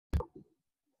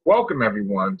Welcome,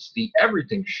 everyone, to the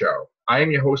Everything Show. I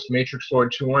am your host,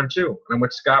 Matrixlord212, and I'm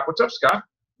with Scott. What's up, Scott?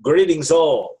 Greetings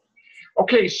all.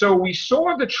 Okay, so we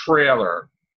saw the trailer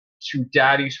to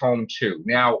Daddy's Home 2.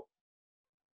 Now,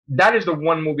 that is the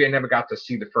one movie I never got to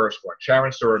see the first one.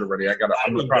 Sharon saw it already. I'm going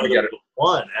to probably get it.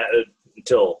 One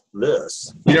until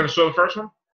this. You never saw the first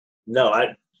one? No,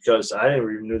 because I didn't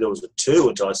even knew there was a 2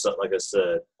 until I saw, like I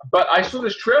said. But I saw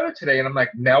this trailer today, and I'm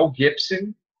like, Mel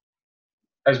Gibson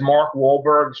as Mark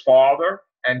Wahlberg's father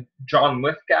and John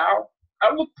Lithgow.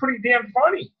 That looked pretty damn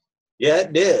funny. Yeah,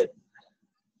 it did.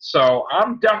 So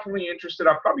I'm definitely interested.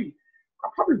 I'll probably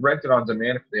rent it on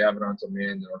demand if they have it on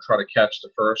demand, and I'll try to catch the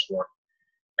first one.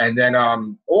 And then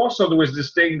also there was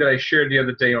this thing that I shared the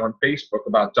other day on Facebook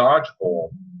about dodgeball.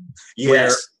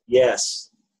 Yes.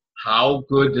 How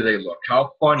good do they look? How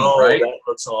funny, oh, right? That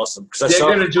looks awesome. They're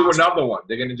going to do another one.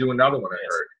 They're going to do another one, I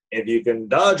heard. If you can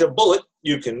dodge a bullet,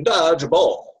 you can dodge a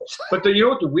ball. But you know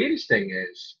what the weirdest thing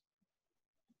is?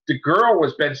 The girl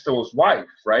was Ben Stiller's wife,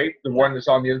 right? The one that's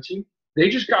on the other team. They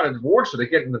just got a divorce, so they're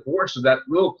getting divorced. So that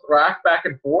little crack back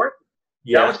and forth,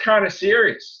 that was kind of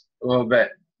serious a little bit.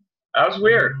 That was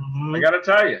weird. I got to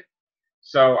tell you.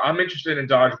 So I'm interested in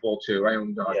Dodgeball too. I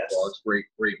own Dodgeball. Yes. It's a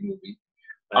great movie.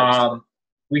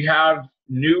 We have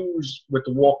news with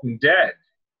The Walking Dead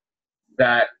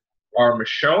that our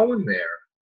Michonne there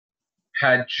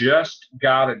had just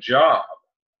got a job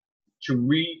to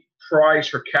reprise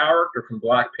her character from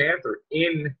Black Panther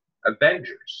in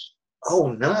Avengers.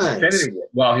 Oh, nice. Infinity War.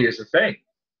 Well, here's the thing.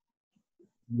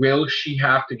 Will she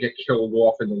have to get killed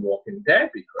off in The Walking Dead?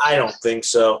 Because I don't think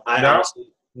so. Honestly,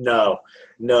 no.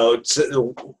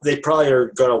 They probably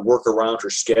are going to work around her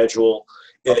schedule.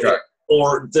 Okay.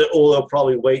 Or they'll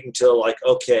probably wait until,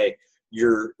 The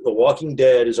Walking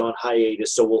Dead is on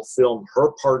hiatus, so we'll film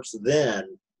her parts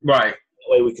then. Right.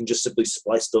 That way we can just simply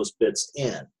splice those bits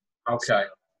in. Okay.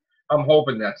 I'm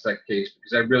hoping that's that case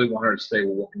because I really want her to stay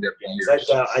with Walking Dead for years.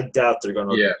 I doubt they're going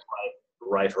to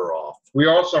write her off. We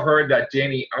also heard that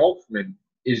Danny Elfman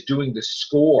is doing the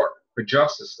score for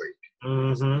Justice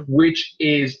League, which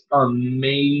is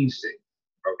amazing.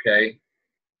 Okay?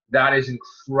 That is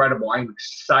incredible. I'm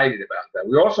excited about that.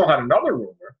 We also had another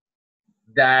rumor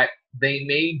that they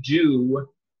may do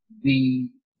the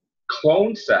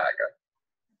Clone Saga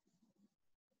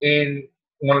in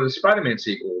one of the Spider-Man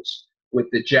sequels with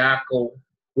the Jackal,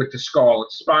 with the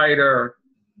Scarlet Spider,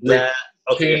 If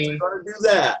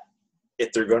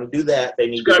they're going to do that, they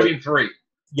need it's going to be 3.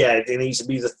 Yeah, it needs to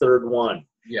be the third one.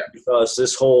 Yeah. Because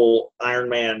this whole Iron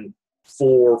Man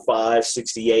 4, 5,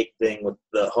 68 thing with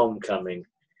the Homecoming,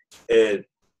 it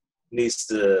needs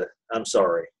to,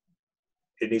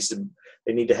 they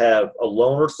need to have a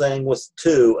loner thing with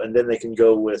 2, and then they can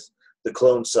go with the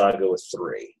Clone Saga with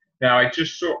 3. Now, I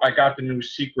got the new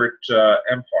Secret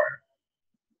Empire.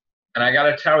 And I got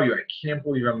to tell you, I can't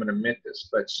believe I'm going to admit this,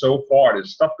 but so far,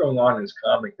 there's stuff going on in this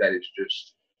comic that is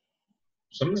just,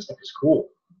 some of the stuff is cool.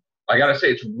 I got to say,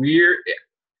 it's weird.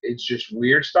 It's just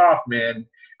weird stuff, man.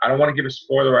 I don't want to give a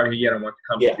spoiler out here yet. I want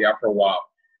the comic to be out for a while.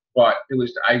 But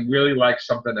I really like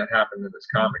something that happened in this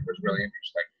comic. It was really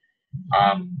interesting.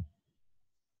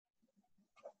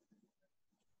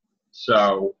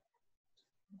 So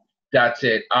that's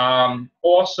it.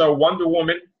 Also, Wonder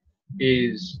Woman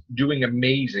is doing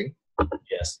amazing.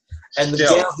 Yes, and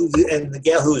the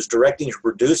gal who was directing and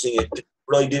producing it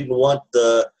really didn't want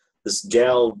this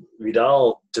gal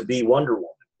Vidal to be Wonder Woman.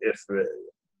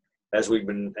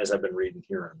 As I've been reading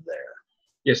here and there.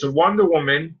 Yeah, so Wonder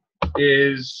Woman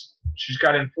she's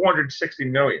got in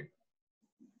 $460 million.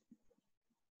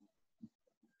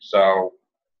 So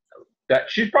that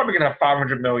she's probably gonna have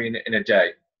 $500 million in a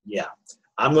day. Yeah,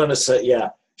 I'm gonna say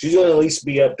she's going to at least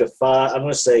be up to 5. I'm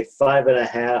going to say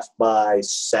 5.5 by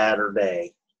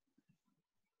Saturday.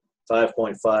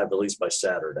 5.5 at least by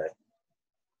Saturday.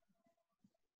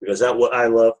 Because I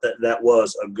love that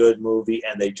was a good movie,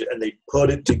 and they put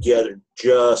it together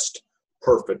just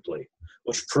perfectly,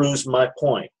 which proves my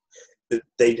point that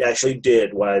they actually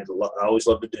did what I always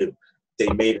love to do. They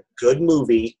made a good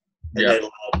movie, and they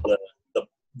allowed the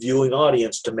viewing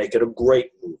audience to make it a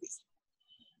great movie.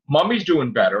 Mummy's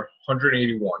doing better,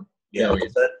 181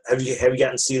 million. Have you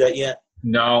gotten to see that yet?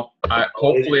 No.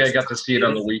 Hopefully I got to see it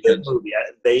on the weekend.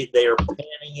 They are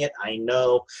panning it, I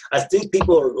know. I think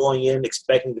people are going in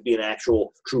expecting to be an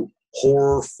actual true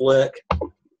horror flick,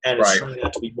 and it's turning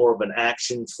out to be more of an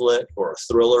action flick or a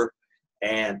thriller.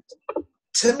 And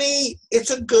to me,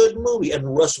 it's a good movie.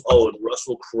 And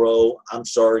Russell Crowe, I'm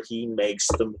sorry, he makes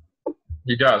the movie.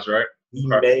 He does, right? He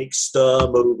makes the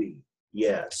movie.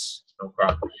 Yes. No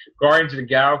problem. Guardians of the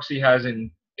Galaxy has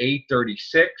an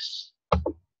 836.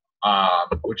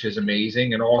 which is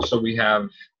amazing. And also we have,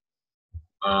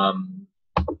 what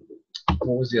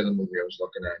was the other movie I was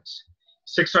looking at?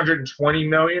 620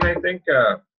 million, I think.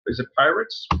 Is it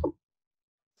Pirates?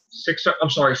 I'm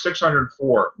sorry,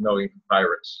 604 million for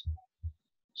Pirates.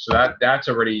 So that's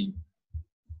already,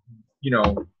 you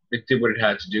know, it did what it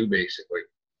had to do, basically.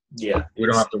 Yeah. We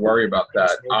don't have to worry about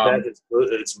that.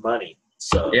 It's money.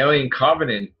 So Alien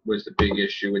Covenant was the big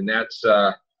issue, and that's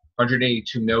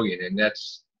 182 million, and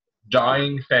that's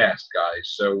dying fast,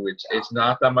 guys. So it's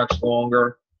not that much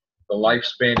longer. The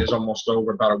lifespan is almost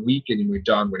over, about a week, and we're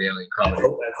done with Alien Covenant.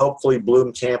 And hopefully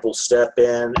Blomkamp will step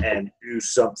in and do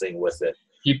something with it.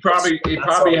 He probably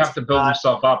have to build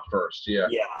himself up first. Yeah.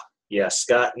 Yeah.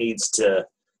 Scott needs to.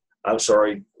 I'm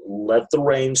sorry. Let the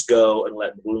reins go and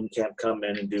let Blomkamp come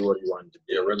in and do what he wanted to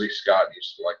do. Yeah, really, Scott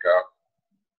needs to let go.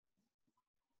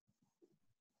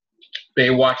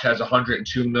 Baywatch has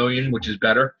 102 million, which is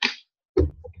better.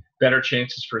 Better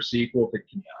chances for a sequel if it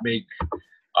can make.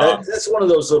 That's one of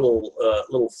those little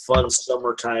fun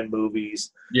summertime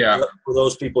movies. Yeah. For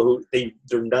those people who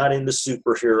they're not into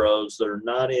superheroes, they're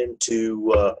not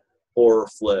into horror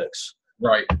flicks.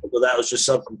 Right. So that was just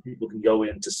something people can go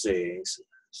into seeing.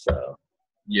 So.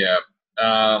 Yeah.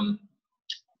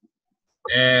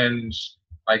 And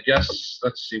I guess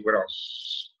let's see what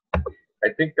else. I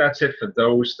think that's it for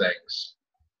those things.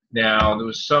 Now there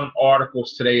was some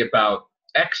articles today about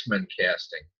X-Men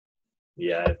casting.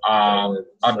 Yeah. I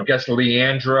guess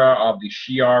Leandra of the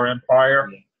Shi'ar Empire,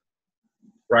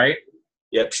 right?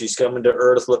 Yep, she's coming to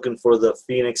Earth looking for the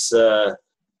Phoenix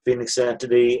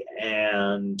entity,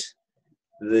 and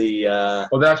the.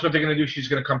 Well, that's what they're gonna do. She's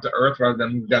gonna come to Earth rather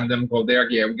than them go there.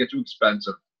 Yeah, it would get too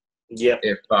expensive. Yep.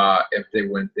 If they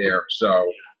went there,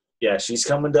 so. Yeah, she's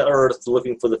coming to Earth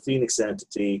looking for the Phoenix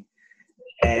entity,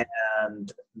 and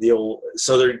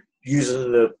so they're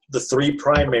using the three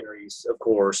primaries, of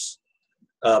course.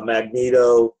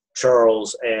 Magneto,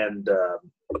 Charles, and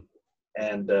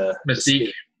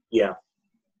Mystique. Yeah.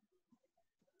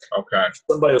 Okay.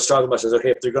 Somebody was talking about says, okay,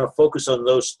 if they're going to focus on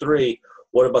those three,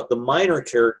 what about the minor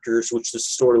characters, which the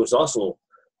story was also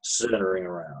centering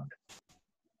around?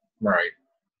 Right.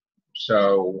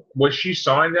 So was she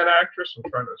signed, that actress? I'm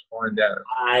trying to find out.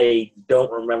 I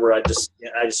don't remember. I just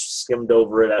skimmed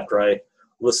over it after I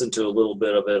listened to a little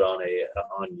bit of it on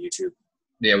YouTube.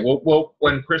 Yeah, we'll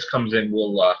when Chris comes in,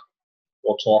 we'll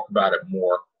talk about it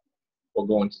more. We'll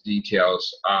go into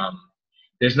details.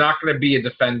 There's not going to be a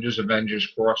Defenders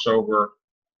Avengers crossover.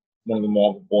 One of the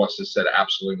Marvel bosses said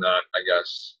absolutely not, I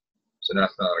guess. So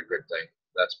that's not a good thing.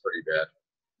 That's pretty bad.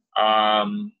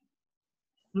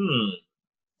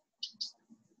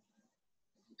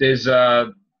 There's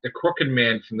the Crooked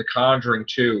Man from The Conjuring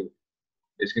 2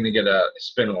 is going to get a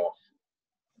spin-off.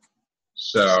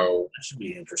 So that should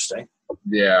be interesting.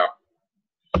 Yeah.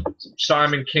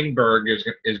 Simon Kinberg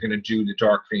is going to do the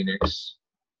Dark Phoenix,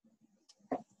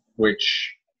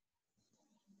 which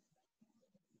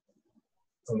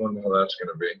I wonder how that's going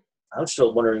to be. I'm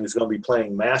still wondering who's going to be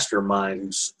playing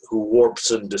Mastermind, who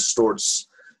warps and distorts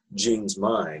Jean's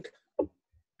mind.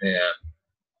 Yeah.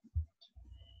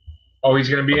 Oh, he's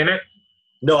going to be in it?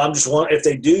 No, I'm just wondering if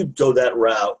they do go that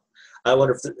route. I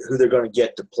wonder who they're going to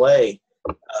get to play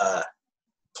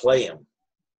him.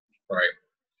 Right.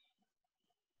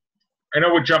 I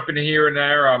know we're jumping here and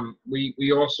there.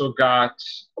 We also got.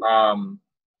 Or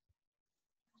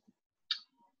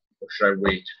should I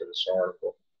wait for this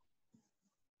article?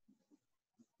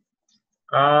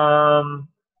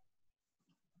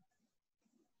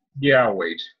 Yeah, I'll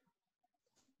wait.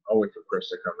 I'll wait for Chris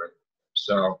to come in.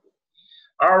 So,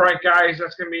 all right, guys,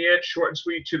 that's going to be it. Short and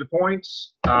sweet, to the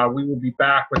points. We will be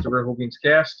back with the Riverbeans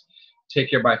cast. Take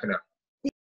care. Bye for now.